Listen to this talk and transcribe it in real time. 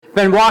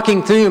Been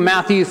walking through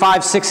Matthew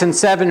 5, 6, and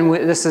 7.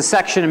 This is a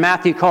section of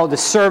Matthew called the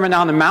Sermon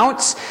on the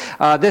Mount.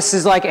 This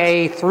is like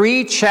a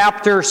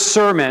 3-chapter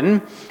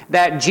sermon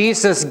that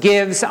Jesus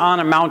gives on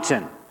a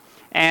mountain.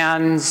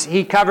 And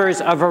he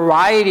covers a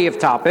variety of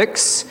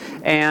topics,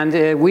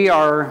 and we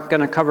are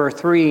going to cover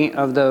 3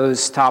 of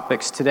those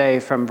topics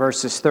today from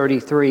verses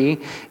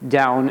 33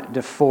 down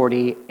to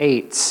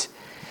 48.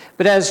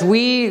 But as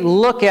we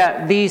look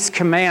at these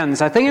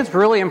commands, I think it's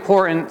really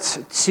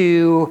important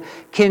to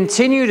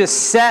continue to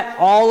set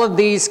all of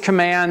these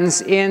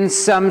commands in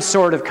some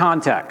sort of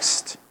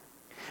context.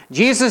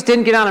 Jesus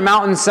didn't get on a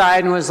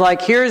mountainside and was like,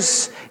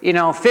 here's,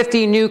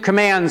 50 new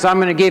commands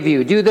I'm going to give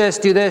you. Do this,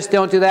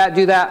 don't do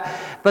that.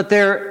 But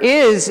there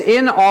is,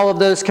 in all of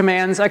those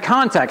commands, a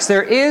context.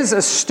 There is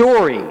a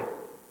story.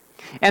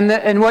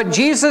 And what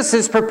Jesus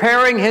is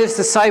preparing his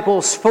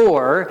disciples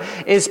for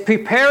is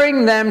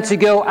preparing them to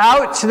go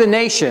out to the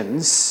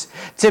nations,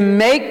 to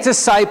make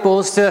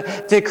disciples,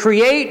 to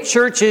create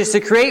churches, to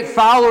create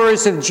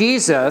followers of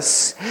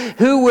Jesus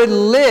who would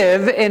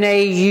live in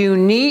a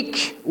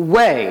unique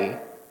way.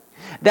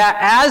 That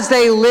as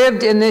they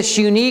lived in this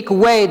unique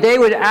way, they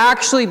would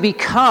actually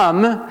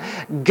become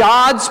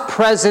God's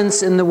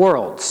presence in the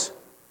world.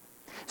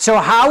 So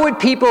how would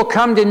people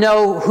come to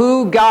know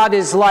who God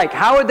is like?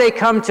 How would they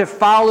come to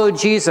follow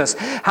Jesus?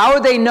 How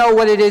would they know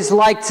what it is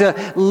like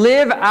to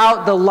live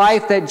out the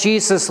life that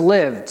Jesus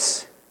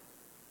lived?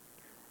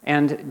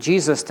 And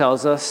Jesus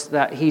tells us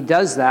that he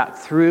does that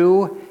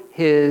through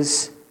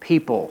his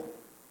people.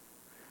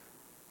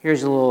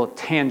 Here's a little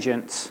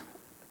tangent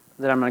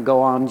that I'm going to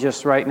go on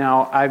just right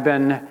now. I've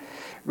been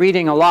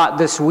reading a lot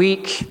this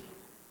week,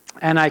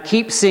 and I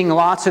keep seeing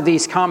lots of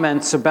these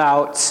comments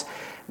about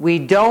we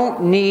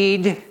don't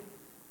need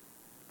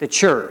the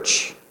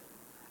church.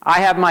 I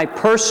have my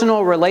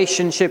personal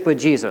relationship with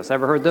Jesus.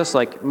 Ever heard this?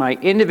 Like my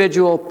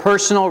individual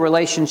personal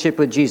relationship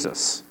with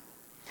Jesus.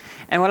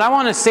 And what I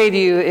want to say to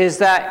you is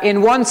that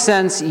in one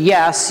sense,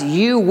 yes,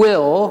 you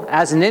will,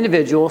 as an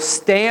individual,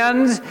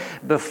 stand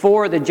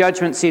before the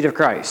judgment seat of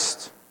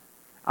Christ.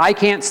 I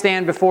can't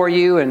stand before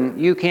you, and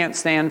you can't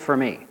stand for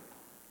me.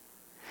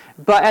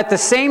 But at the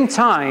same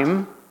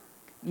time,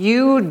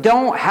 you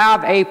don't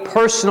have a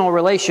personal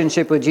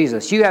relationship with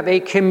Jesus. You have a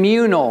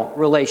communal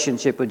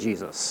relationship with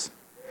Jesus.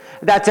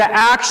 That to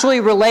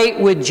actually relate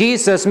with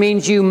Jesus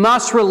means you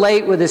must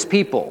relate with his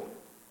people.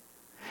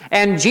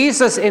 And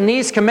Jesus, in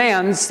these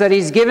commands that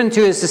he's given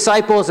to his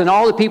disciples and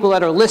all the people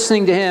that are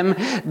listening to him,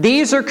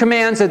 these are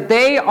commands that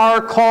they are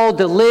called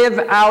to live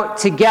out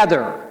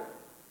together.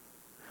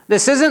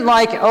 This isn't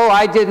like,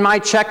 I did my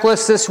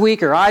checklist this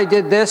week, or I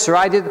did this, or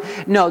I did...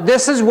 No,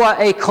 this is what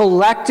a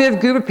collective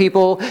group of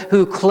people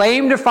who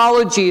claim to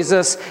follow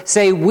Jesus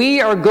say,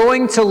 we are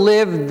going to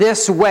live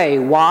this way.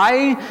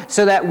 Why?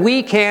 So that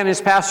we can,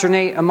 as Pastor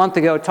Nate a month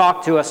ago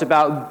talked to us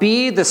about,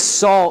 be the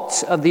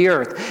salt of the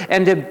earth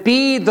and to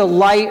be the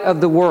light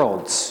of the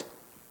world.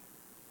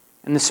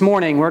 And this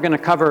morning, we're going to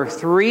cover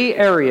 3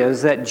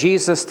 areas that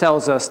Jesus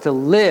tells us to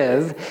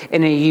live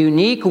in a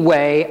unique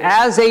way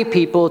as a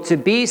people, to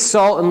be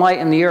salt and light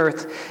in the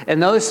earth.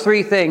 And those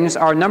 3 things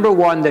are, number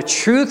 1, the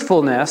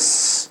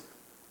truthfulness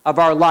of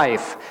our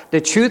life. The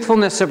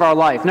truthfulness of our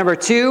life. Number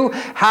 2,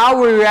 how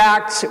we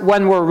react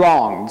when we're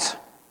wronged.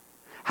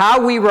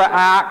 How we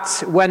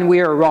react when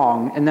we are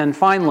wrong. And then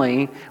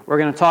finally, we're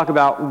going to talk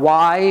about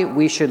why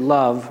we should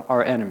love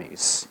our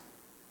enemies.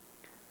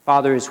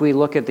 Father, as we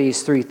look at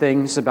these 3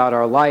 things about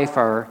our life,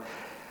 our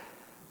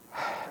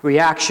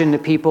reaction to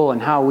people,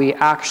 and how we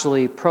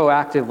actually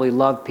proactively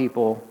love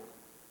people,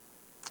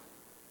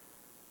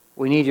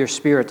 we need your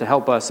Spirit to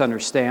help us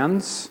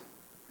understand,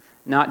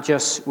 not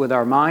just with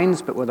our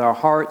minds, but with our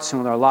hearts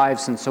and with our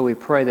lives, and so we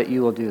pray that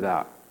you will do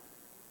that.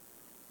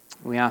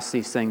 We ask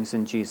these things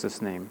in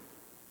Jesus' name.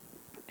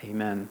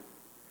 Amen.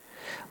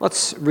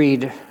 Let's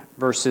read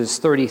verses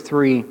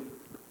 33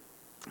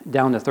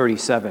 down to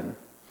 37.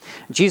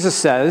 Jesus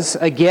says,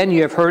 again,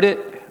 you have heard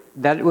it,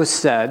 that it was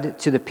said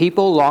to the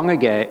people long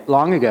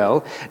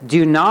ago,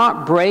 do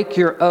not break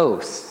your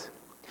oath,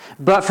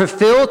 but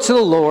fulfill to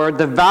the Lord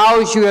the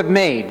vows you have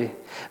made.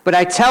 But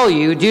I tell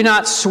you, do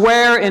not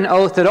swear an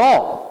oath at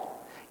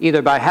all,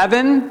 either by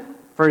heaven,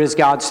 for it is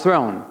God's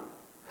throne,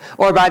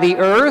 or by the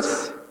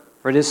earth,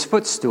 for it is his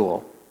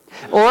footstool,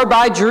 or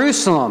by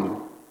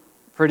Jerusalem,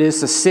 for it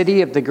is the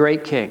city of the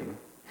great King.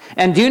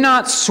 And do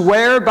not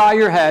swear by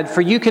your head, for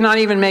you cannot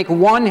even make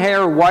one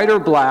hair white or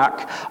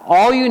black.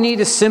 All you need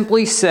to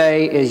simply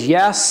say is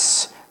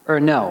yes or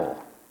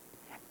no.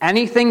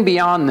 Anything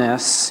beyond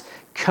this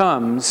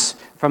comes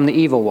from the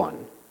evil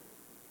one.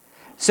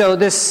 So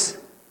this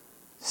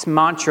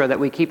mantra that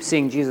we keep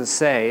seeing Jesus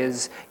say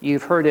is,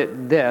 you've heard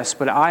it this,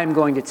 but I'm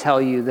going to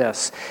tell you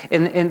this.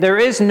 And there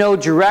is no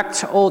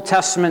direct Old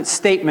Testament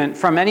statement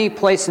from any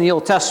place in the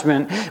Old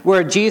Testament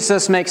where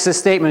Jesus makes this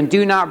statement,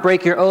 do not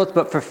break your oath,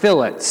 but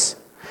fulfill it.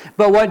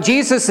 But what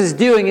Jesus is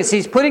doing is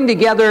he's putting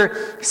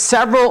together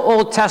several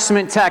Old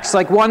Testament texts,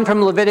 like one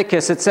from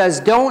Leviticus. It says,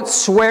 don't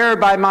swear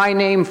by my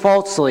name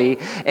falsely,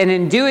 and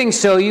in doing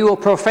so you will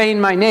profane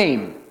my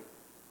name.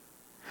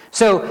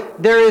 So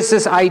there is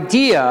this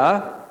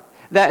idea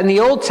that in the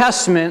Old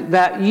Testament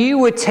that you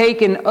would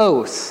take an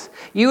oath.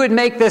 You would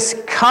make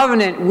this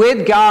covenant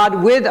with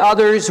God, with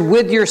others,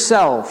 with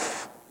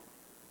yourself.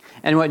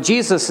 And what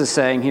Jesus is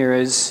saying here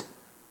is,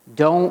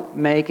 don't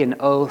make an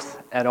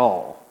oath at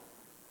all.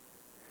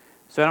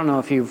 So I don't know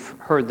if you've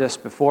heard this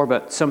before,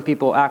 but some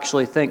people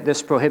actually think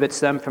this prohibits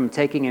them from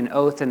taking an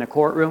oath in a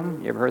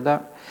courtroom. You ever heard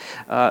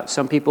that?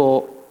 Some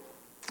people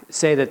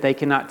say that they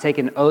cannot take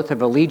an oath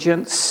of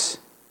allegiance.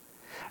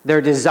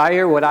 Their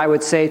desire, what I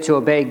would say, to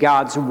obey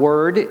God's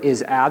word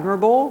is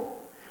admirable,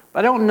 but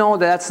I don't know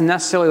that that's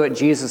necessarily what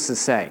Jesus is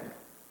saying.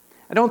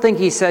 I don't think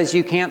he says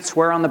you can't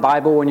swear on the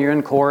Bible when you're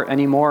in court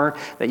anymore,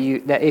 that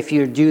if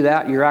you do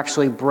that, you're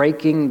actually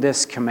breaking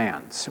this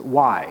command.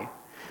 Why?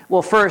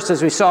 Well, first,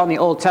 as we saw in the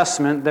Old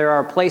Testament, there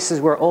are places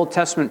where Old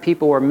Testament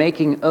people were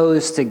making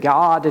oaths to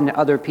God and to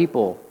other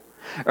people.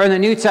 Or in the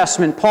New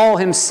Testament, Paul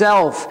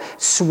himself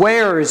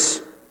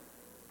swears,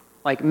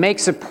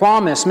 makes a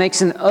promise,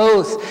 makes an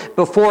oath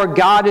before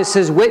God as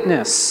his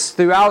witness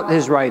throughout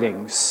his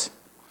writings.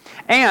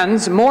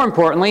 And, more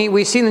importantly,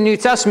 we see in the New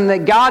Testament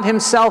that God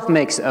himself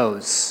makes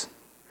oaths.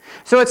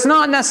 So it's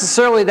not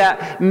necessarily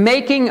that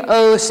making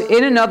oaths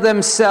in and of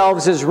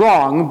themselves is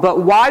wrong,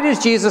 but why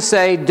does Jesus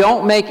say,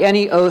 don't make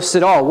any oaths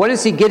at all? What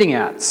is he getting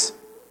at?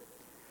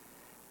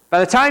 By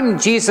the time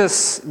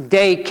Jesus'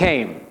 day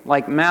came,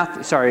 Moses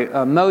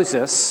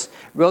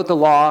wrote the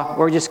law,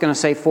 we're just going to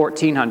say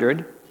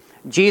 1400.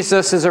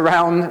 Jesus is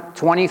around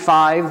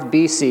 25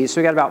 BC, so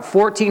we got about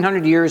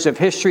 1,400 years of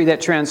history that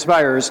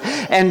transpires.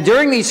 And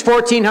during these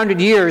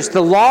 1,400 years,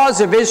 the laws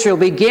of Israel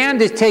began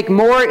to take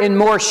more and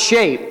more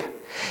shape.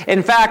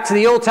 In fact,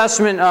 the Old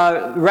Testament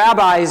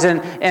rabbis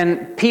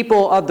and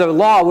people of the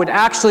law would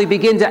actually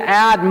begin to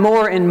add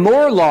more and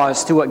more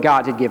laws to what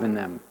God had given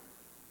them.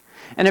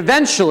 And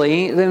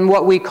eventually, then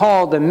what we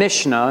call the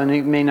Mishnah, and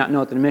you may not know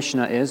what the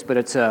Mishnah is, but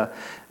it's a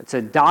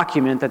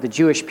document that the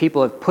Jewish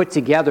people have put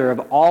together of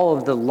all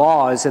of the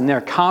laws and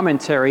their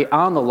commentary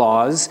on the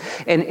laws.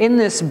 And in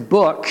this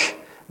book,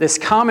 this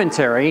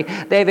commentary,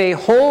 they have a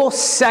whole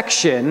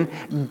section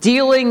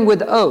dealing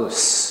with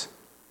oaths.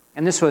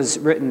 And this was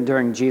written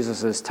during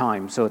Jesus'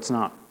 time, so it's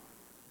not,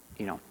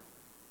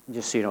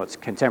 just so you know, it's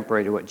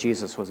contemporary to what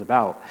Jesus was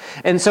about.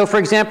 And so, for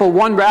example,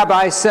 one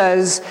rabbi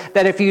says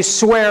that if you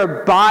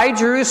swear by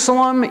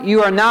Jerusalem,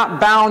 you are not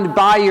bound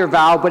by your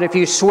vow, but if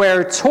you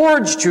swear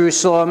towards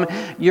Jerusalem,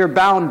 you're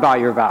bound by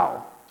your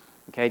vow.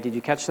 Okay, did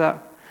you catch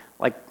that?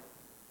 Like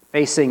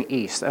facing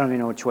east. I don't even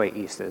know which way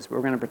east is, but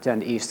we're going to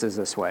pretend east is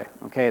this way.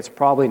 Okay, it's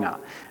probably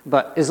not.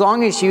 But as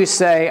long as you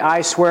say,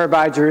 I swear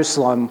by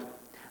Jerusalem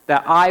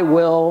that I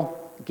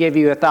will give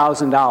you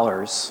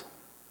 $1,000,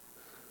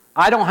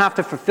 I don't have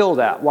to fulfill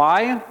that.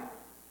 Why?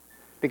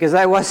 Because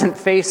I wasn't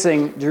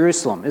facing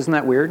Jerusalem. Isn't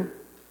that weird?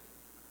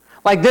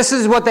 This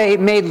is what they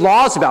made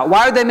laws about.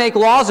 Why would they make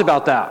laws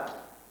about that?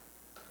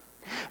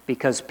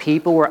 Because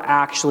people were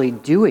actually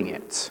doing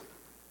it.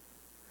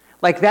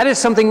 That is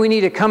something we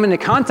need to come into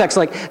context.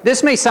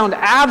 This may sound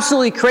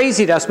absolutely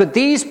crazy to us, but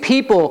these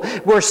people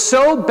were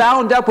so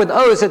bound up with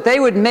oaths that they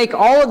would make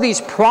all of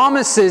these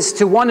promises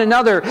to one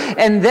another,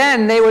 and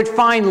then they would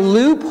find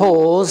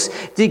loopholes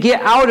to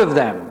get out of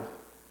them.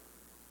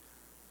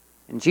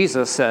 And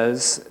Jesus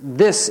says,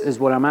 this is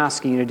what I'm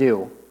asking you to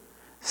do.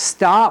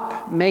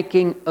 Stop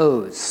making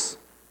oaths.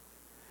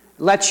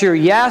 Let your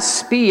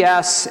yes be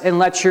yes, and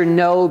let your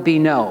no be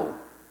no.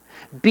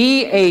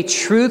 Be a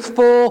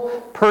truthful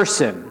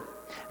person.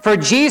 For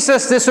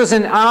Jesus, this was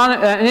an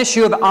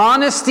issue of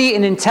honesty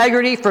and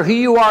integrity for who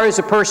you are as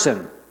a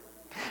person.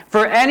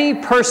 For any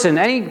person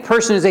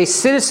who's a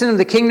citizen of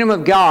the kingdom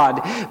of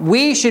God,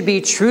 we should be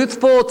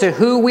truthful to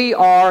who we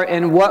are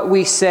and what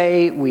we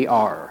say we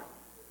are.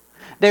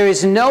 There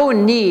is no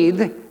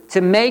need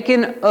to make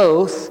an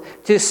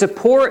oath to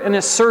support an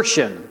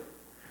assertion.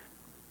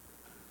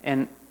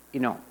 And,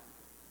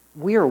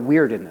 we are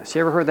weird in this.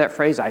 You ever heard that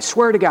phrase? I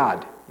swear to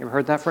God. You ever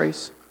heard that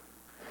phrase?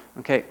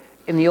 Okay.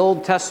 In the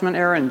Old Testament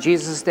era, in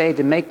Jesus' day,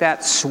 to make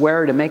that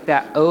swear, to make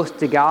that oath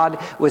to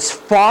God was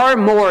far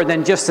more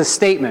than just a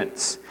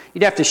statement.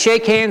 You'd have to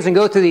shake hands and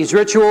go through these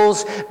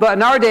rituals. But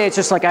in our day, it's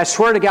just I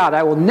swear to God,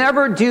 I will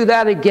never do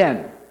that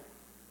again.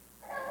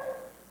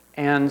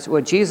 And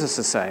what Jesus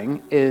is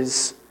saying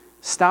is,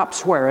 stop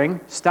swearing,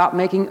 stop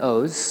making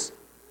oaths,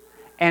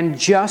 and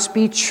just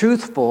be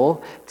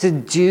truthful to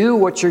do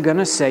what you're going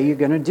to say you're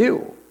going to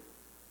do.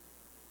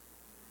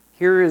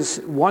 Here is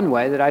one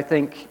way that I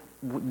think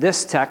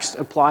this text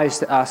applies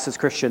to us as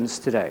Christians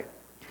today.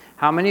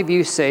 How many of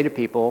you say to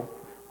people,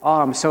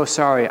 oh, I'm so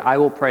sorry, I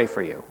will pray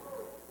for you?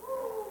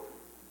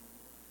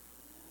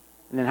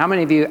 And then how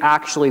many of you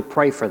actually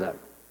pray for them?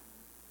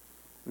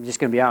 I'm just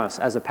going to be honest.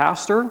 As a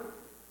pastor,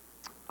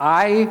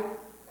 I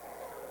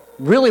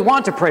really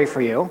want to pray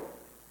for you.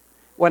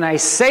 When I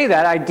say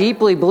that, I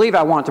deeply believe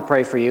I want to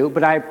pray for you,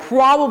 but I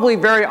probably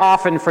very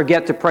often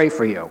forget to pray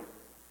for you.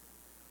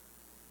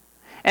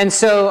 And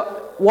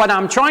so what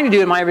I'm trying to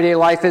do in my everyday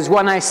life is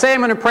when I say I'm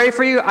going to pray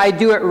for you, I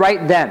do it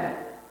right then.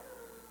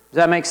 Does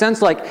that make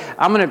sense? Like,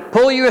 I'm going to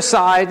pull you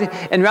aside,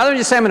 and rather than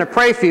just say I'm going to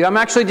pray for you, I'm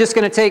actually just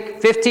going to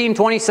take 15,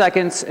 20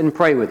 seconds and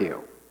pray with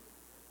you.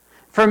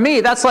 For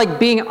me, that's like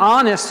being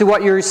honest to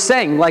what you're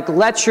saying. Like,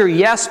 let your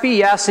yes be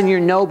yes and your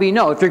no be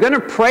no. If you're going to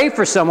pray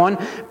for someone,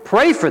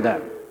 pray for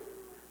them.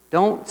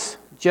 Don't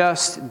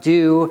just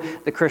do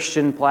the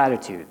Christian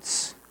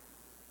platitudes.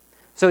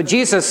 So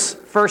Jesus,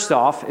 first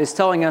off, is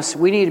telling us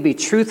we need to be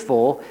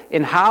truthful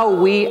in how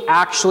we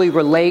actually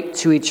relate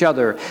to each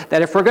other.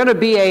 That if we're going to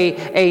be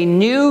a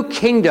new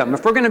kingdom,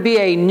 if we're going to be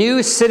a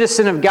new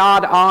citizen of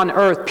God on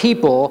earth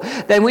people,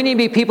 then we need to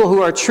be people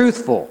who are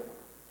truthful.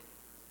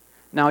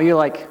 Now you're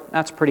like,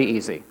 that's pretty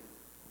easy.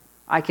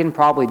 I can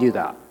probably do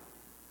that.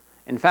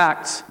 In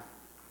fact,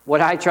 what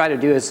I try to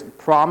do is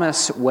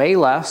promise way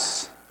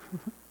less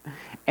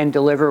and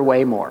deliver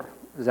way more.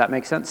 Does that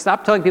make sense?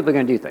 Stop telling people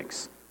you're going to do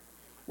things.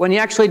 When you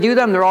actually do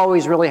them, they're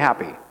always really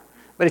happy.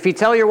 But if you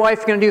tell your wife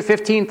you're going to do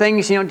 15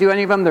 things, you don't do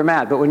any of them, they're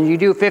mad. But when you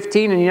do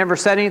 15 and you never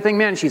said anything,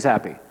 man, she's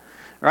happy.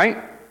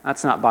 Right?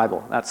 That's not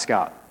Bible. That's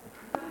Scott.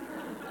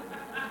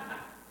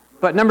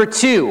 But number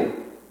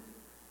two,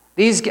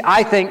 these,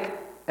 I think,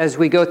 as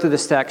we go through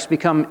this text,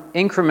 become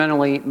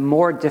incrementally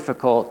more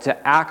difficult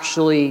to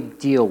actually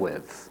deal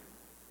with.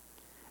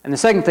 And the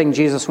second thing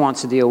Jesus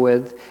wants to deal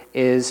with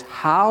is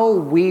how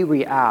we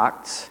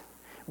react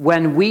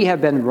when we have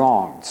been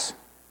wronged.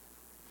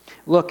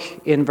 Look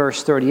in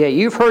verse 38.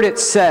 You've heard it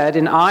said,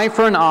 an eye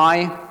for an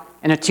eye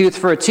and a tooth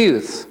for a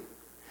tooth.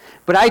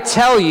 But I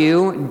tell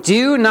you,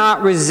 do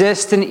not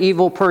resist an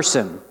evil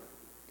person.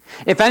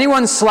 If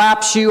anyone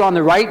slaps you on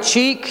the right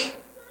cheek,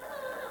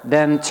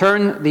 then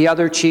turn the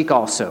other cheek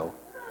also.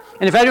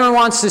 And if anyone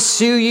wants to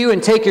sue you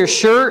and take your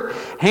shirt,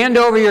 hand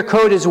over your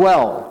coat as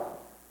well.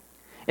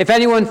 If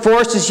anyone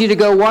forces you to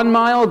go 1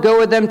 mile, go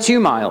with them 2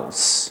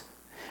 miles.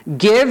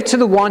 Give to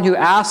the one who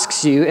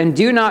asks you, and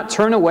do not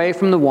turn away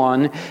from the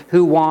one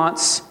who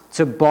wants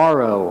to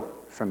borrow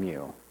from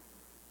you.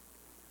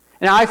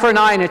 An eye for an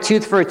eye and a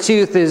tooth for a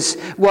tooth is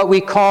what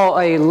we call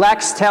a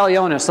lex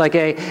talionis, like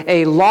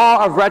a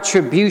law of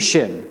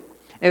retribution.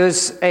 It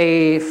was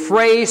a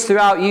phrase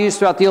used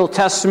throughout the Old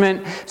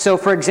Testament. So,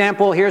 for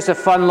example, here's a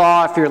fun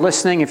law. If you're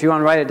listening, if you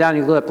want to write it down,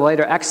 you can look it up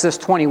later. Exodus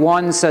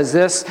 21 says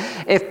this.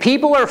 If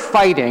people are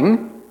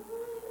fighting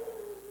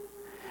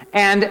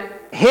and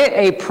hit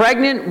a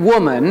pregnant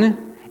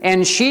woman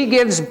and she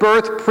gives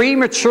birth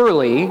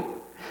prematurely,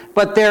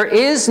 but there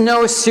is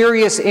no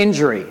serious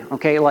injury.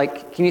 Okay,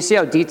 like, can you see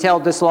how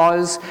detailed this law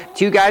is?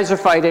 2 guys are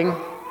fighting.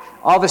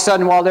 All of a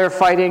sudden, while they're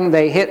fighting,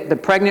 they hit the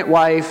pregnant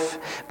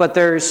wife, but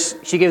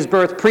she gives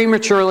birth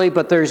prematurely,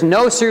 but there's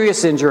no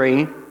serious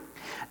injury.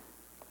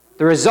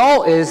 The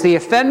result is the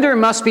offender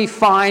must be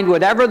fined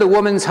whatever the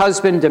woman's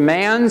husband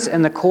demands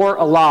and the court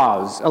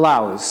allows.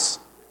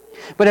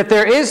 But if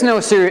there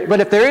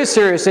is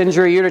serious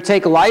injury, you're to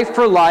take life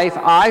for life,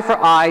 eye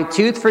for eye,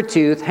 tooth for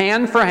tooth,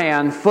 hand for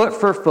hand, foot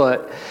for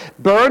foot,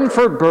 burn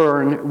for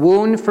burn,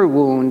 wound for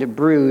wound,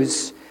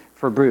 bruise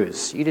for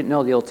bruise. You didn't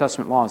know the Old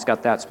Testament laws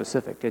got that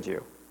specific, did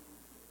you?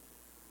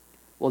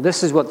 Well,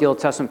 this is what the Old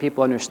Testament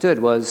people understood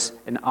was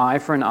an eye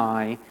for an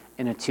eye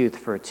and a tooth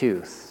for a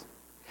tooth.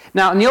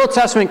 Now, in the Old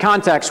Testament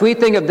context, we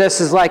think of this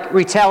as like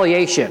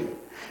retaliation.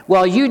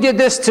 Well, you did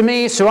this to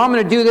me, so I'm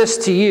going to do this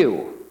to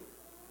you.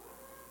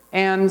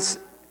 And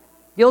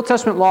the Old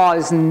Testament law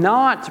is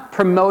not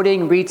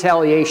promoting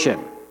retaliation.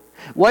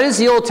 What is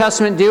the Old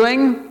Testament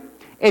doing?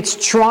 It's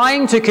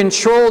trying to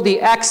control the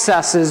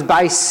excesses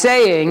by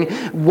saying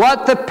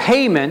what the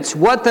payment,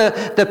 what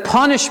the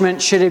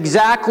punishment should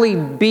exactly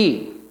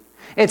be.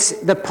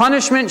 The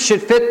punishment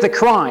should fit the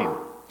crime.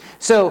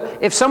 So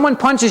if someone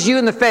punches you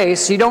in the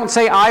face, you don't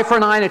say eye for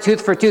an eye and a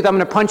tooth for a tooth, I'm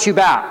going to punch you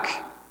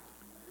back.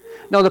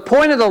 No, the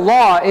point of the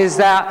law is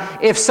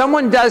that if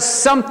someone does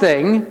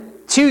something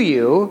to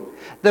you,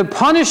 the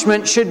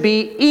punishment should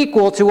be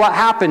equal to what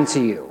happened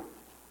to you.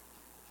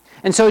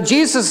 And so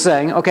Jesus is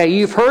saying, okay,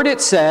 you've heard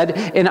it said,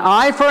 an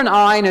eye for an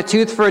eye and a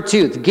tooth for a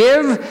tooth.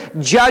 Give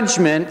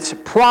judgment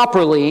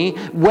properly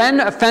when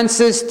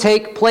offenses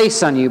take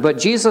place on you. But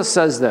Jesus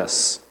says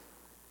this,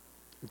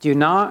 do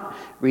not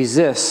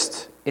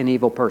resist an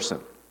evil person.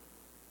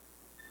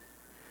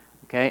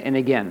 Okay, and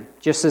again,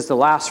 just as the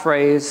last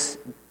phrase,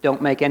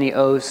 don't make any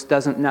oaths,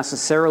 doesn't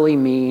necessarily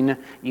mean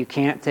you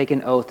can't take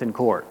an oath in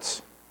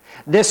courts.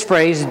 This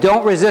phrase,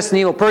 don't resist an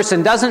evil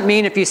person, doesn't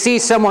mean if you see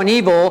someone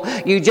evil,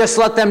 you just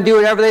let them do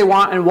whatever they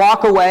want and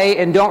walk away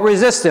and don't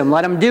resist them.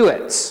 Let them do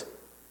it.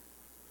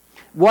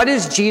 What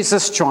is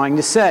Jesus trying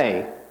to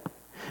say?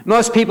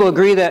 Most people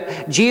agree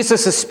that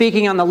Jesus is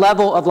speaking on the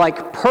level of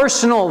like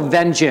personal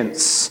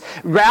vengeance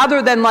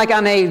rather than like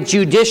on a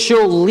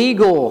judicial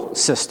legal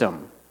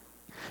system.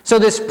 So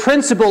this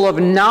principle of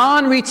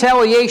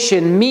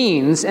non-retaliation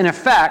means, in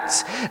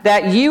effect,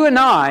 that you and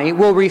I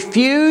will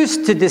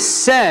refuse to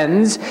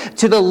descend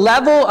to the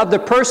level of the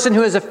person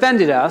who has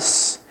offended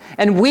us,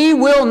 and we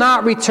will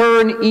not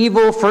return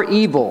evil for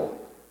evil.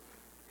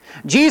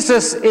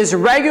 Jesus is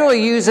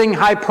regularly using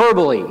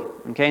hyperbole.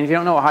 Okay, and if you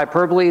don't know what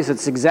hyperbole is,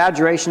 it's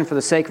exaggeration for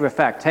the sake of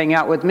effect. Hang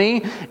out with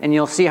me, and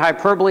you'll see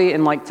hyperbole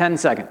in like 10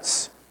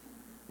 seconds.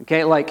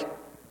 Okay, like,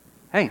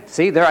 hey,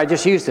 see, there, I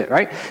just used it,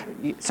 right?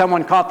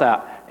 Someone caught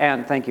that,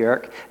 and thank you,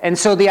 Eric. And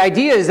so the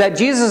idea is that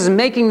Jesus is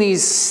making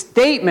these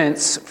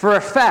statements for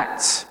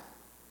effect.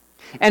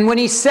 And when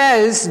he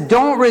says,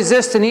 don't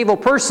resist an evil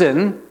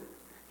person,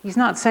 he's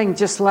not saying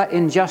just let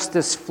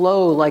injustice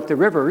flow like the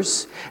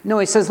rivers. No,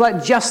 he says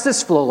let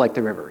justice flow like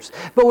the rivers.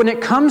 But when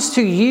it comes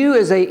to you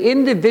as an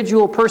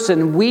individual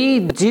person, we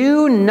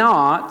do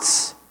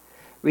not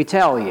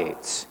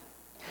retaliate.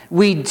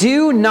 We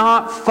do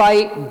not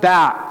fight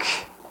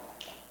back.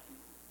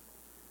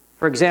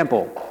 For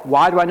example,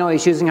 why do I know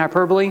he's using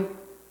hyperbole?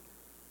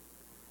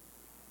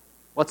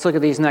 Let's look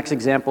at these next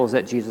examples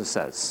that Jesus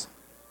says.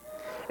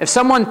 If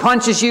someone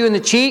punches you in the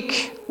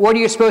cheek, what are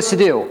you supposed to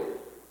do?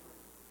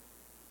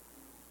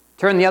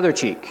 Turn the other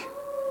cheek.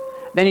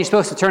 Then you're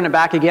supposed to turn it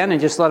back again and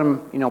just let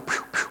them,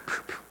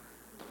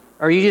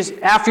 or you just,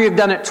 after you've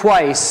done it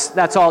twice,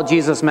 that's all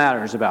Jesus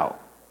matters about.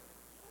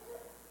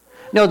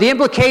 No, the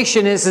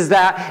implication is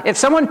that if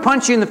someone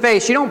punches you in the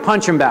face, you don't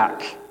punch them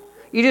back.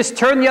 You just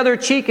turn the other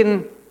cheek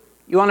and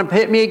you want to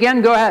hit me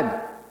again? Go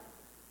ahead.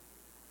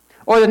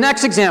 Or the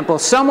next example,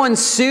 someone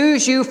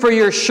sues you for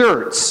your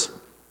shirts.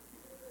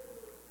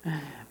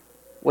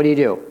 What do?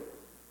 You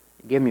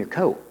give them your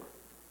coat.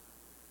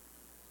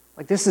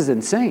 Like, this is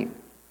insane.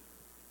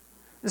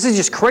 This is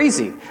just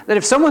crazy. That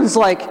if someone's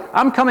like,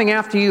 I'm coming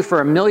after you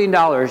for $1 million,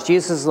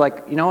 Jesus is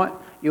like, you know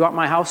what? You want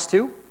my house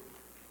too?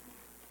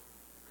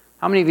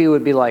 How many of you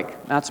would be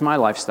like, that's my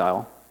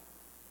lifestyle?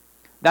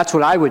 That's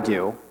what I would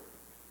do.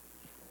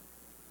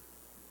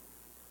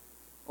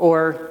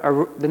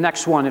 Or the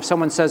next one, if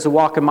someone says to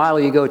walk a mile,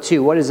 you go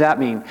 2. What does that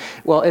mean?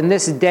 Well, in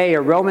this day,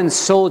 a Roman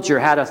soldier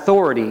had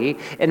authority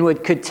and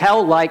could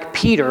tell, like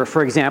Peter,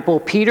 for example,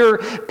 Peter,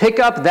 pick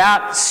up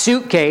that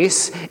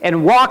suitcase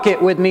and walk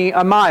it with me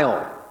a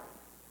mile.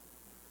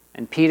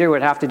 And Peter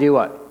would have to do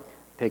what?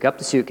 Pick up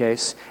the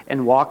suitcase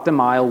and walk the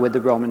mile with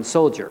the Roman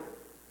soldier.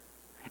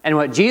 And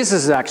what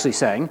Jesus is actually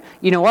saying,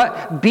 you know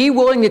what? Be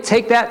willing to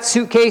take that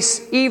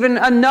suitcase even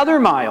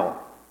another mile.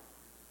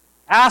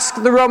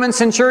 Ask the Roman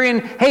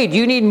centurion, hey, do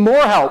you need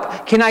more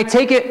help? Can I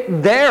take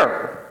it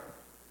there?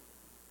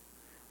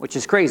 Which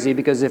is crazy,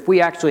 because if we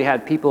actually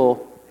had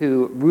people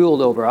who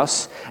ruled over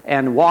us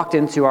and walked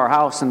into our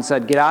house and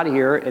said, get out of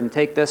here and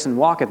take this and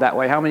walk it that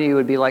way, how many of you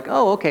would be like,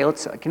 oh, okay,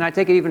 can I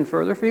take it even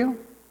further for you?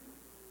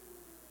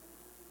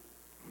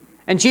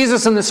 And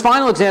Jesus in this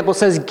final example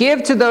says,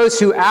 give to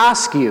those who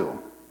ask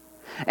you,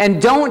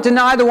 and don't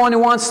deny the one who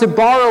wants to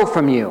borrow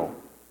from you.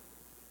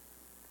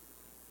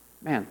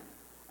 Man,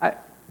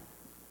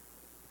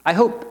 I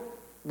hope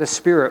the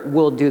Spirit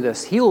will do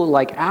this. He will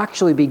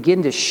actually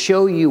begin to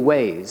show you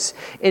ways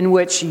in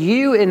which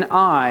you and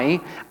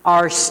I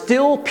are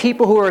still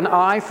people who are an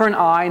eye for an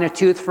eye and a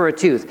tooth for a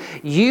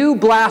tooth. You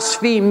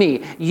blasphemed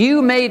me.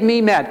 You made me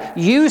mad.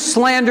 You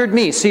slandered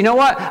me. So you know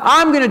what?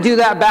 I'm going to do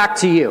that back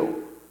to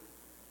you.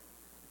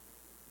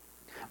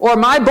 Or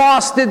my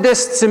boss did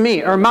this to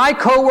me. Or my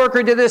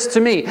coworker did this to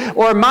me.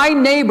 Or my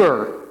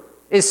neighbor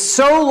is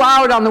so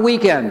loud on the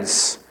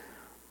weekends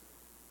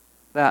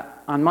that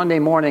on Monday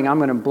morning, I'm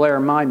going to blare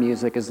my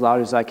music as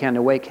loud as I can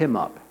to wake him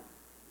up.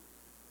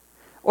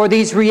 Or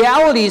these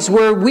realities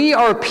where we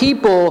are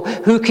people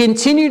who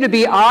continue to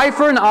be eye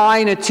for an eye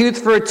and a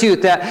tooth for a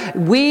tooth, that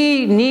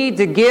we need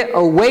to get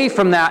away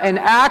from that and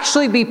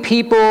actually be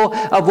people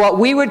of what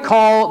we would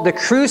call the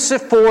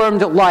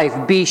cruciformed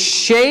life, be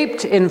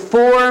shaped and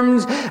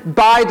formed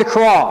by the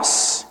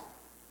cross.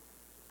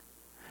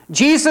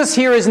 Jesus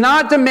here is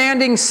not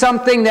demanding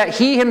something that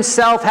he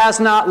himself has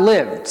not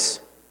lived.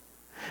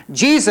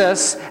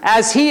 Jesus,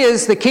 as he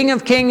is the King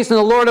of Kings and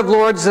the Lord of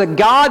Lords, the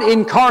God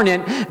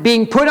incarnate,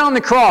 being put on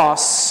the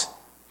cross,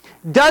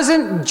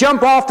 doesn't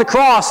jump off the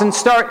cross and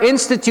start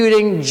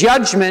instituting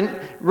judgment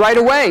right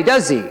away,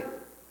 does he?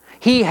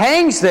 He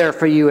hangs there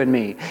for you and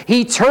me.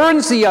 He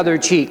turns the other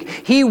cheek.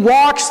 He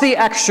walks the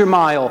extra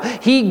mile.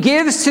 He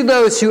gives to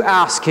those who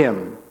ask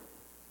him.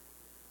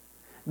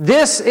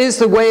 This is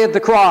the way of the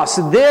cross.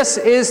 This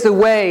is the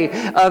way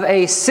of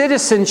a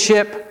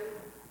citizenship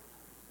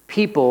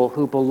people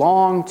who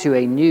belong to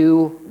a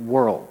new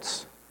world.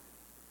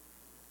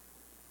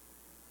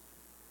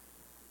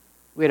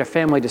 We had a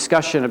family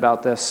discussion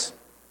about this,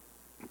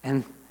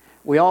 and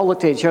we all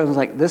looked at each other and was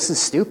like, this is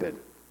stupid.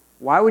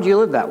 Why would you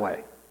live that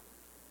way?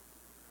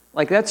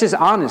 That's just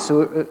honest.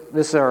 So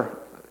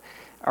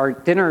our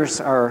dinners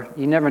are,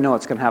 you never know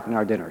what's going to happen in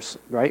our dinners,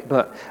 right?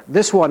 But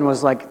this one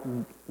was like,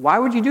 why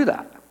would you do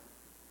that?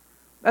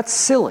 That's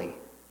silly.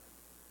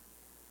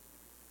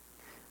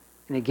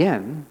 And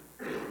again,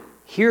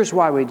 here's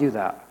why we do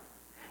that.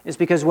 It's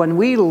because when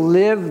we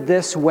live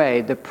this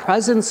way, the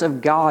presence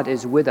of God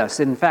is with us.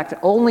 In fact,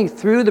 only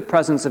through the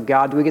presence of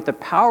God do we get the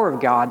power of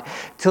God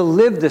to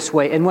live this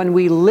way. And when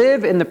we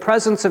live in the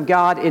presence of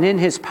God and in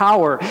his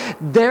power,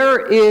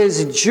 there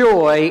is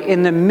joy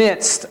in the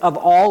midst of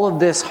all of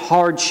this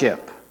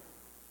hardship.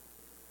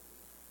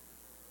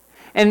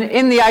 And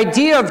in the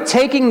idea of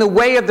taking the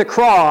way of the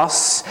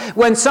cross,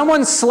 When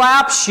someone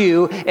slaps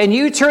you and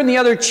you turn the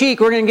other cheek,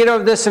 we're going to get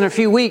over this in a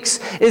few weeks,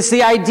 it's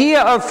the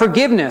idea of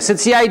forgiveness.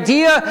 It's the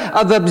idea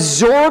of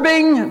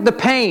absorbing the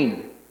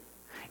pain.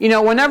 You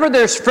know, whenever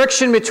there's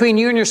friction between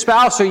you and your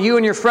spouse or you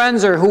and your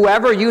friends or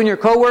whoever, you and your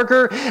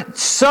coworker,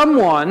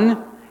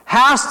 someone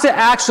has to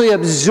actually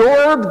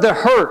absorb the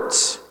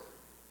hurt.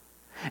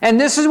 And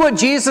this is what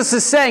Jesus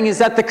is saying, is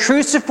that the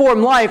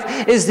cruciform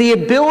life is the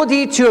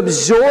ability to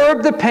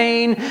absorb the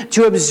pain,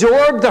 to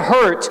absorb the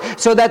hurt,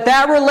 so that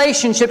that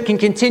relationship can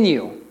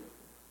continue.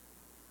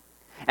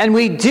 And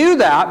we do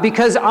that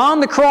because on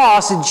the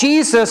cross,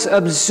 Jesus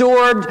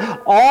absorbed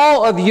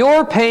all of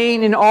your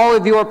pain and all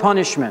of your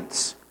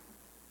punishments.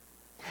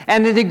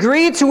 And the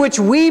degree to which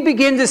we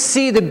begin to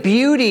see the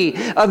beauty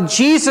of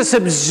Jesus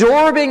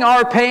absorbing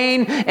our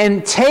pain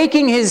and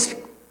taking his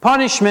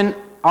punishment,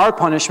 our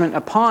punishment,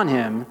 upon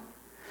him,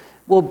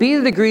 will be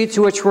the degree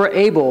to which we're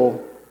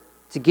able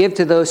to give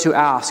to those who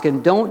ask.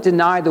 And don't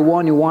deny the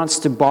one who wants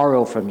to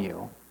borrow from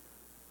you.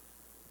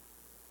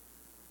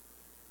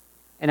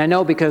 And I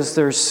know, because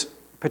there's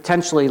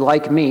potentially,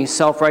 like me,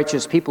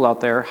 self-righteous people out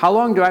there, how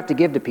long do I have to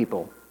give to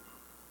people?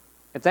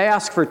 If they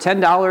ask for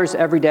 $10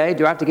 every day,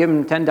 do I have to give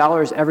them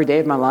 $10 every day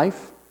of my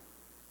life?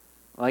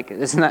 Like,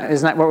 isn't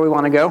that where we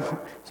want to go,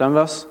 some of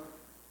us?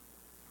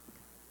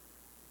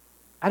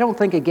 I don't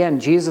think, again,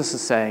 Jesus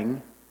is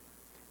saying,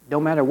 no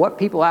matter what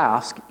people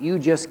ask, you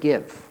just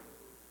give.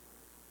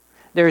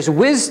 There's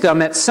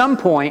wisdom at some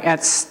point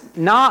at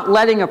not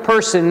letting a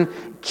person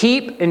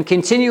keep and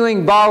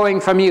continuing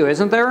borrowing from you,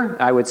 isn't there?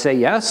 I would say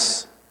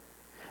yes.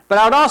 But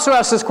I would also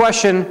ask this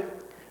question,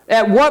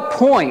 at what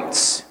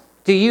point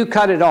do you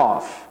cut it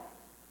off?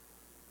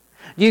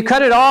 Do you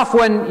cut it off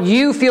when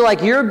you feel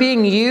like you're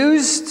being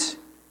used?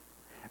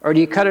 Or do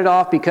you cut it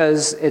off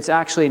because it's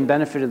actually in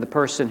benefit of the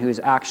person who's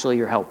actually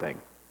you're helping?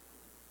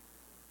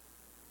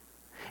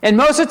 And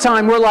most of the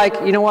time, we're like,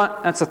 you know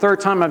what? That's the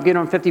third time I've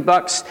given him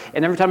 $50.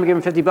 And every time I give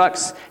him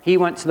 $50, he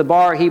went to the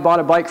bar, he bought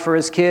a bike for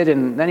his kid,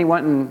 and then he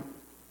went and,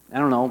 I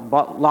don't know,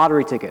 bought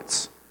lottery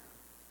tickets.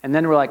 And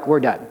then we're like, we're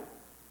done.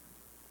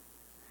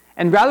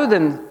 And rather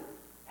than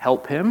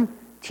help him,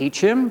 teach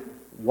him,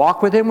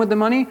 walk with him with the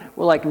money,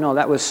 we're like, no,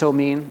 that was so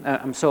mean.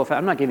 I'm so fat.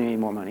 I'm not giving you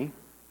any more money.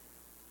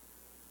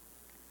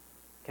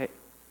 Okay,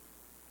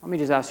 let me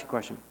just ask you a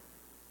question.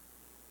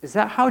 Is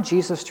that how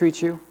Jesus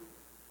treats you?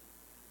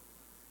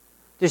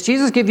 Does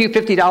Jesus give you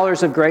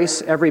 $50 of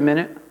grace every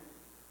minute?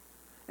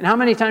 And how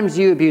many times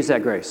do you abuse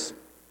that grace?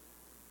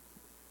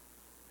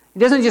 He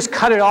doesn't just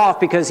cut it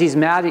off because he's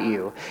mad at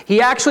you. He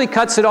actually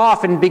cuts it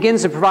off and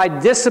begins to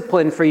provide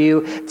discipline for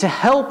you to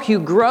help you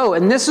grow.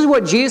 And this is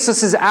what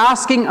Jesus is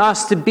asking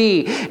us to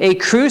be, a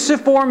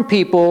cruciform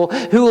people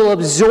who will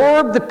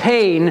absorb the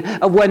pain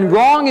of when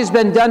wrong has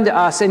been done to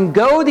us and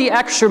go the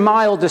extra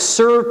mile to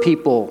serve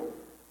people,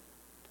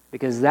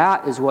 because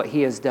that is what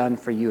he has done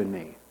for you and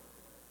me.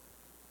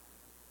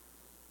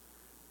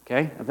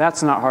 Okay, if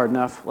that's not hard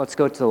enough, let's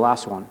go to the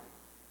last one.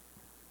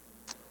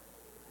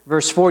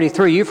 Verse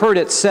 43, you've heard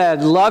it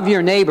said, love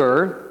your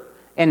neighbor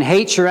and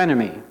hate your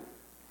enemy.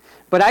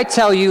 But I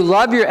tell you,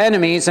 love your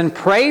enemies and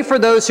pray for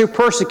those who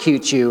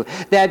persecute you,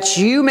 that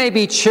you may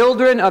be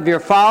children of your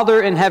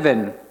Father in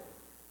heaven.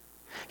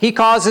 He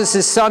causes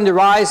his sun to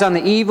rise on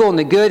the evil and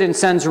the good and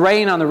sends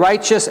rain on the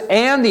righteous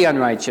and the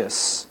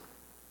unrighteous.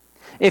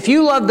 If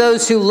you love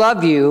those who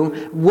love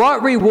you,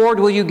 what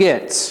reward will you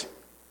get?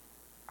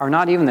 Are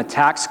not even the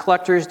tax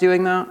collectors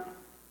doing that?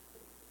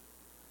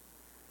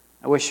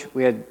 I wish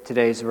we had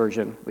today's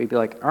version. We'd be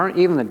like, aren't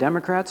even the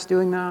Democrats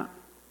doing that?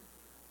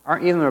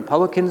 Aren't even the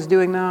Republicans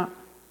doing that?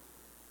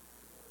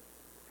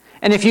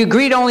 And if you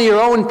greet only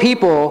your own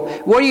people,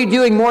 what are you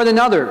doing more than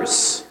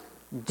others?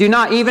 Do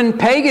not even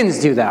pagans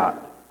do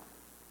that?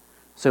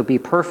 So be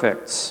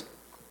perfect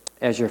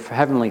as your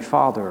heavenly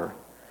Father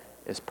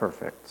is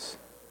perfect.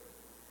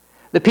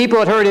 The people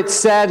had heard it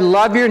said,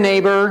 love your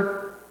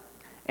neighbor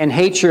and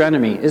hate your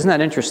enemy. Isn't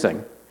that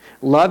interesting?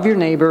 Love your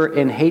neighbor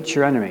and hate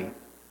your enemy.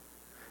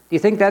 Do you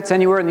think that's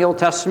anywhere in the Old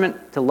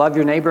Testament, to love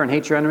your neighbor and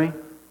hate your enemy?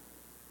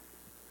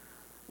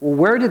 Well,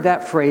 where did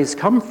that phrase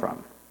come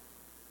from?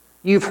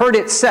 You've heard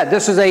it said.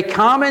 This was a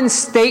common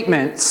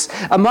statement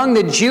among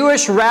the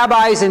Jewish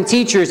rabbis and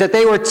teachers that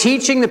they were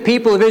teaching the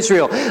people of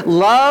Israel.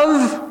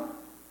 Love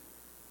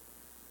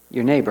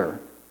your neighbor,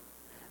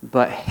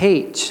 but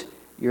hate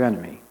your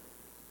enemy.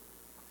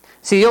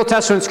 See, the Old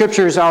Testament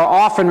scriptures are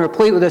often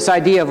replete with this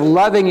idea of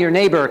loving your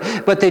neighbor,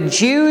 but the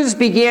Jews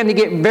began to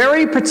get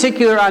very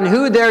particular on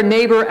who their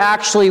neighbor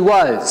actually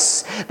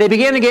was. They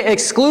began to get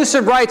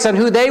exclusive rights on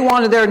who they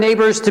wanted their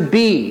neighbors to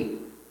be.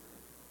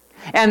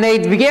 And they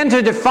began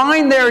to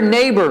define their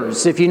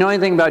neighbors, if you know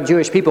anything about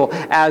Jewish people,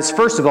 as,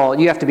 first of all,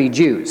 you have to be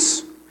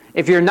Jews.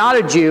 If you're not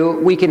a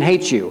Jew, we can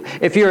hate you.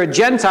 If you're a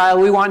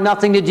Gentile, we want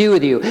nothing to do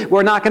with you.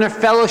 We're not going to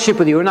fellowship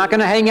with you. We're not going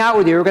to hang out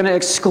with you. We're going to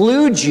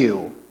exclude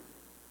you.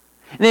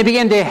 And they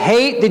began to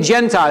hate the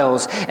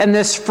Gentiles. And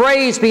this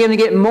phrase began to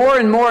get more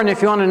and more. And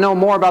if you want to know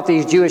more about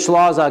these Jewish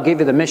laws, I'll give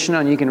you the Mishnah,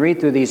 and you can read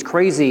through these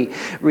crazy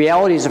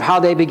realities of how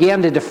they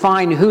began to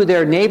define who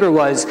their neighbor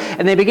was.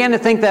 And they began to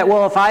think that,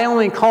 well, if I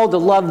only called to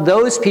love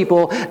those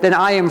people, then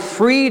I am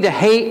free to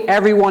hate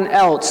everyone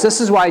else.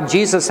 This is why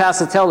Jesus has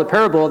to tell the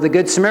parable of the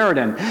Good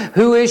Samaritan.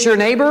 Who is your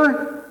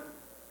neighbor?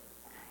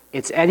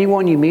 It's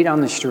anyone you meet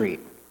on the street.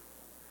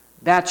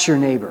 That's your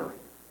neighbor.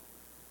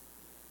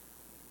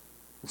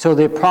 So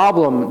the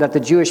problem that the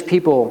Jewish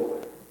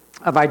people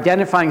of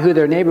identifying who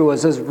their neighbor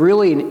was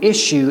really an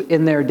issue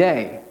in their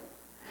day.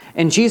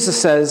 And Jesus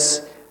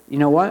says, you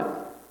know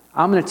what?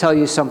 I'm going to tell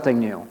you something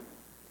new.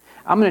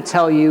 I'm going to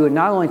tell you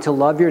not only to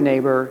love your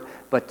neighbor,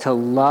 but to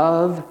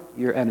love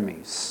your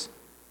enemies.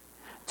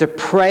 To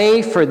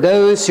pray for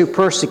those who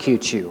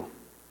persecute you.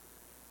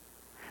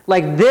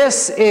 Like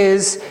this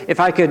is, if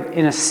I could,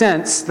 in a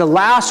sense, the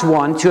last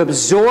one to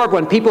absorb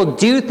when people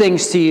do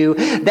things to you.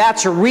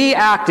 That's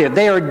reactive.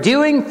 They are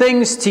doing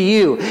things to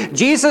you.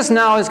 Jesus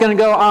now is going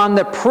to go on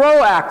the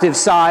proactive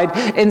side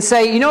and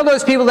say, you know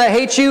those people that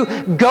hate you?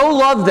 Go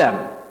love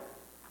them.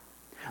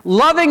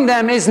 Loving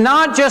them is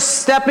not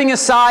just stepping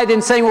aside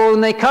and saying, well,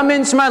 when they come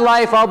into my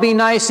life, I'll be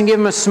nice and give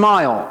them a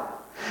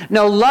smile.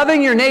 No,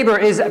 loving your neighbor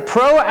is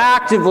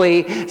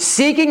proactively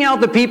seeking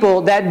out the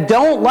people that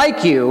don't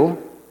like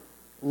you,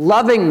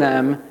 loving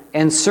them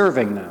and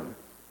serving them.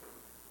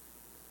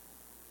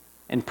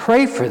 And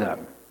pray for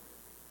them.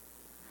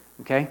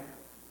 Okay?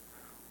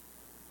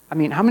 I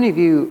mean, how many of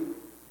you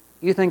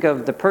think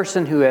of the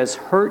person who has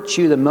hurt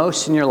you the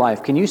most in your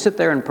life? Can you sit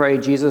there and pray,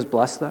 Jesus,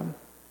 bless them?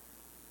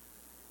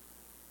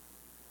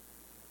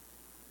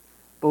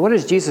 But what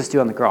does Jesus do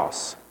on the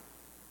cross?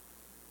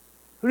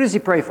 Who does he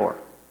pray for?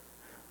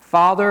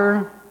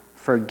 Father,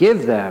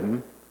 forgive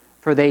them,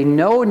 for they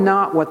know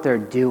not what they're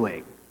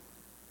doing.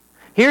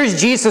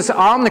 Here's Jesus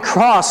on the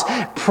cross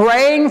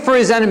praying for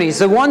his enemies,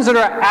 the ones that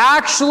are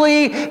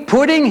actually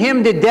putting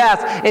him to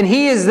death, and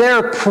he is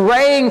there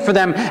praying for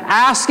them,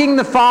 asking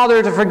the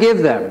Father to forgive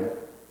them.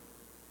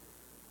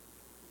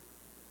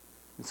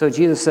 And so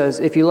Jesus says,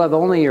 if you love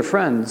only your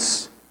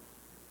friends,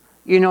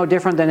 you're no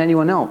different than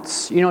anyone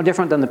else. You're no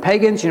different than the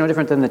pagans. You're no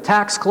different than the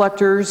tax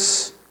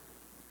collectors.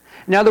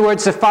 In other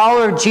words, the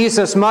follower of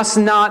Jesus must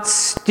not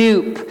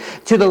stoop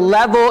to the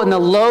level and the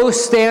low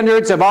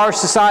standards of our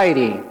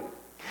society.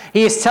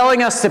 He is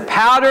telling us to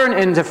pattern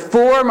and to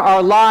form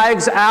our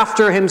lives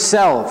after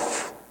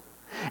himself.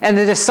 And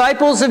the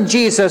disciples of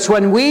Jesus,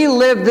 when we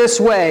live this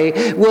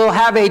way, will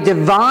have a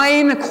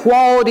divine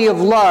quality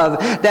of love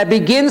that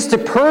begins to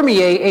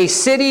permeate a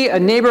city, a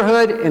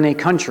neighborhood, and a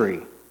country.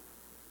 In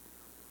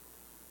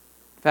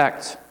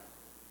fact,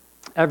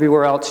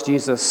 everywhere else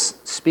Jesus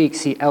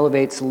speaks, he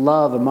elevates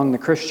love among the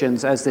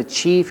Christians as the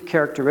chief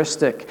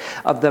characteristic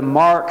of the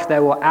mark that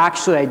will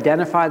actually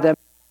identify them.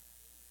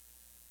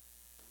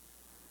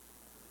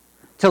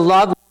 To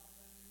love,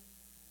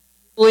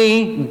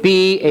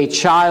 be a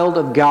child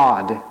of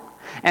God,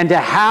 and to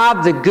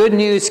have the good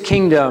news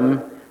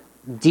kingdom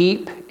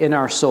deep in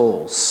our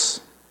souls.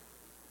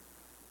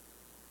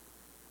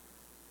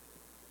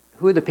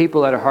 Who are the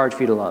people that are hard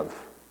for you to love?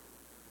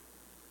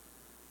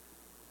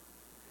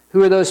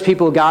 Who are those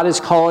people God is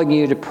calling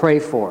you to pray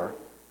for?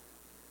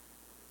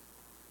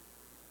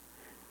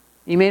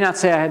 You may not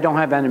say, I don't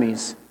have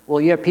enemies. Well,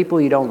 you have people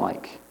you don't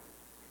like.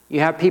 You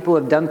have people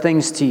who have done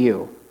things to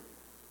you.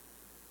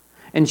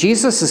 And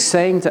Jesus is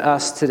saying to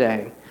us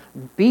today,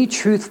 be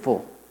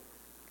truthful.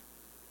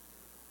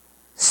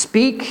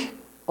 Speak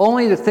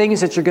only the things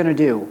that you're going to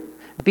do.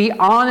 Be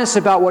honest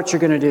about what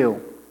you're going to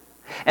do.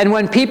 And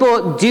when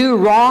people do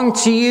wrong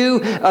to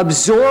you,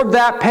 absorb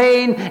that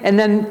pain and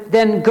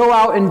then go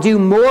out and do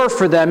more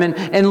for them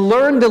and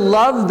learn to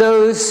love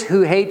those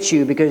who hate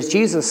you. Because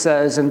Jesus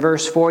says in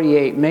verse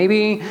 48,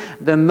 maybe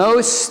the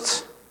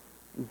most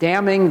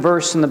damning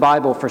verse in the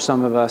Bible for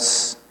some of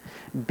us,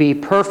 be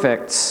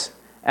perfect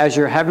as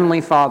your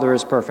heavenly Father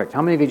is perfect.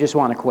 How many of you just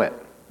want to quit?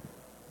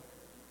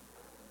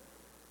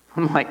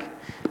 I'm like,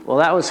 well,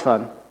 that was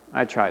fun.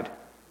 I tried.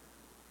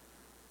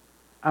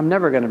 I'm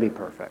never going to be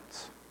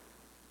perfect.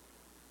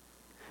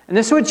 And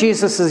this is what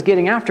Jesus is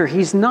getting after.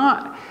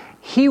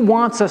 He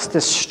wants us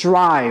to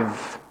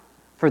strive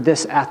for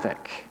this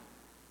ethic.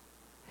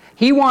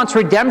 He wants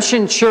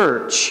Redemption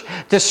Church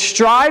to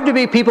strive to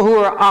be people who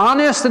are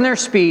honest in their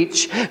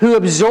speech, who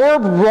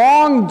absorb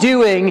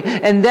wrongdoing,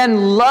 and then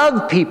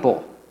love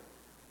people.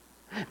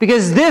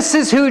 Because this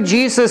is who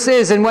Jesus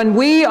is. And when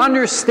we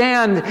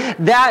understand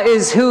that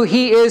is who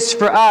he is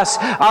for us,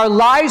 our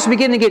lives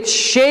begin to get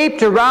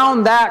shaped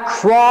around that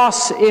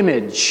cross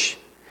image.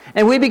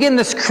 And we begin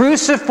this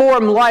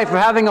cruciform life of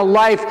having a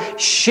life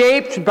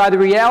shaped by the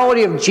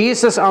reality of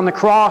Jesus on the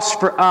cross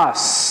for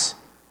us.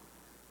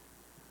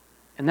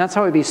 And that's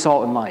how we be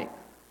salt and light.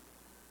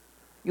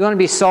 You want to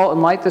be salt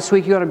and light this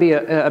week? You want to be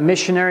a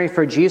missionary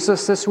for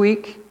Jesus this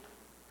week?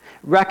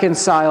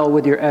 Reconcile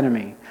with your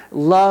enemy.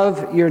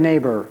 Love your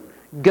neighbor.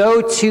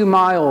 Go 2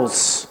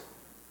 miles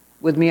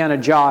with me on a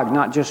jog,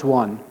 not just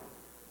one.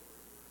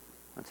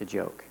 That's a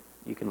joke.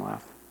 You can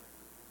laugh.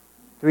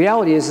 The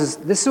reality is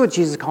this is what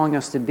Jesus is calling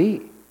us to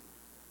be.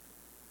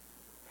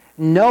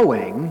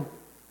 Knowing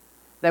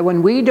that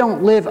when we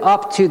don't live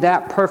up to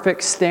that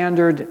perfect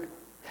standard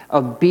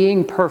of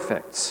being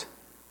perfect,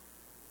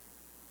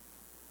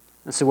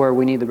 this is where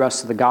we need the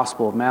rest of the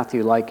Gospel of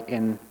Matthew, like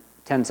in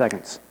 10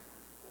 seconds.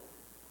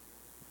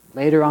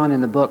 Later on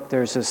in the book,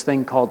 there's this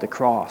thing called the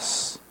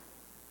cross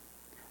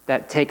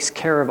that takes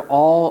care of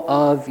all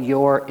of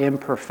your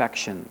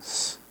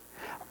imperfections.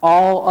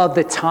 All of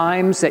the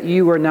times that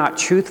you were not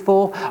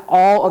truthful,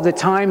 all of the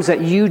times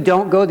that you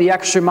don't go the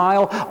extra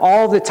mile,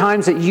 all of the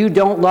times that you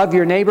don't love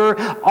your neighbor,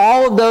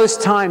 all of those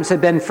times have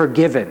been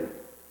forgiven.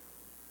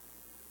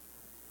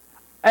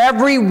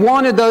 Every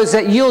one of those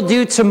that you'll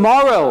do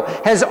tomorrow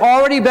has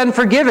already been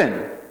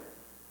forgiven.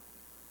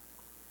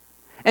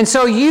 And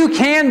so you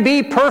can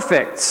be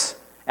perfect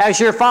as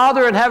your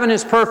Father in heaven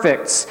is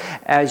perfect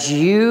as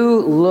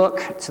you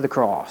look to the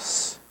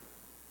cross.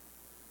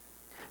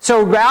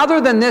 So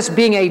rather than this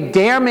being a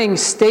damning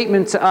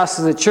statement to us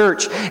as a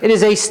church, it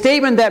is a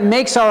statement that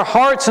makes our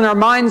hearts and our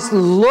minds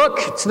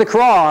look to the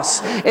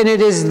cross, and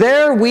it is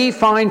there we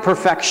find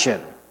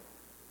perfection.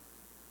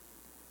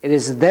 It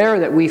is there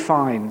that we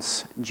find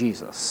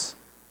Jesus.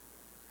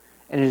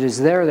 And it is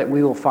there that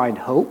we will find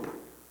hope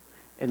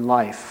in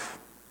life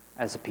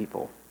as a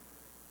people.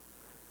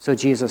 So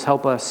Jesus,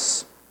 help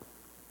us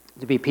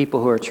to be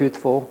people who are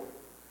truthful,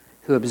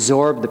 who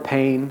absorb the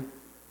pain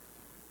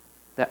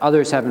that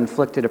others have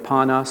inflicted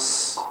upon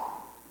us,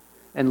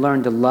 and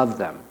learn to love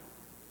them.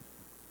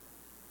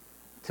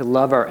 To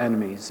love our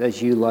enemies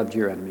as you loved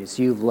your enemies.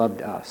 You've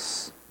loved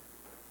us.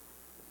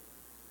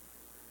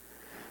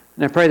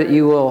 And I pray that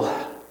you will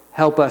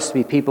help us to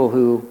be people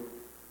who,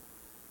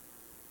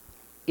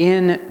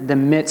 in the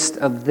midst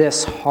of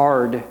this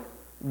hard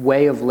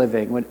way of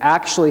living, would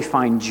actually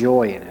find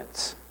joy in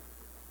it.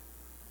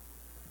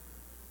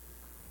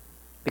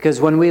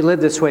 Because when we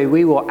live this way,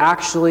 we will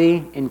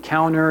actually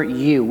encounter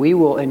you. We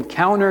will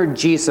encounter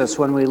Jesus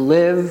when we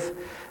live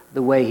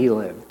the way he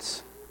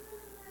lived.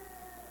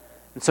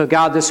 And so,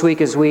 God, this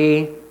week as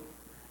we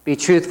be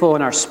truthful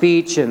in our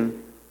speech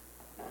and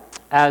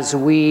as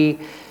we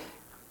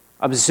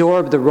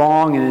absorb the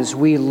wrong and as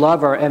we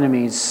love our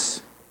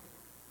enemies,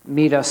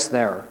 meet us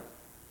there.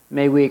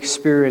 May we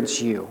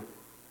experience you.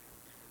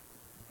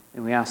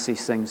 And we ask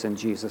these things in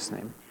Jesus'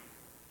 name.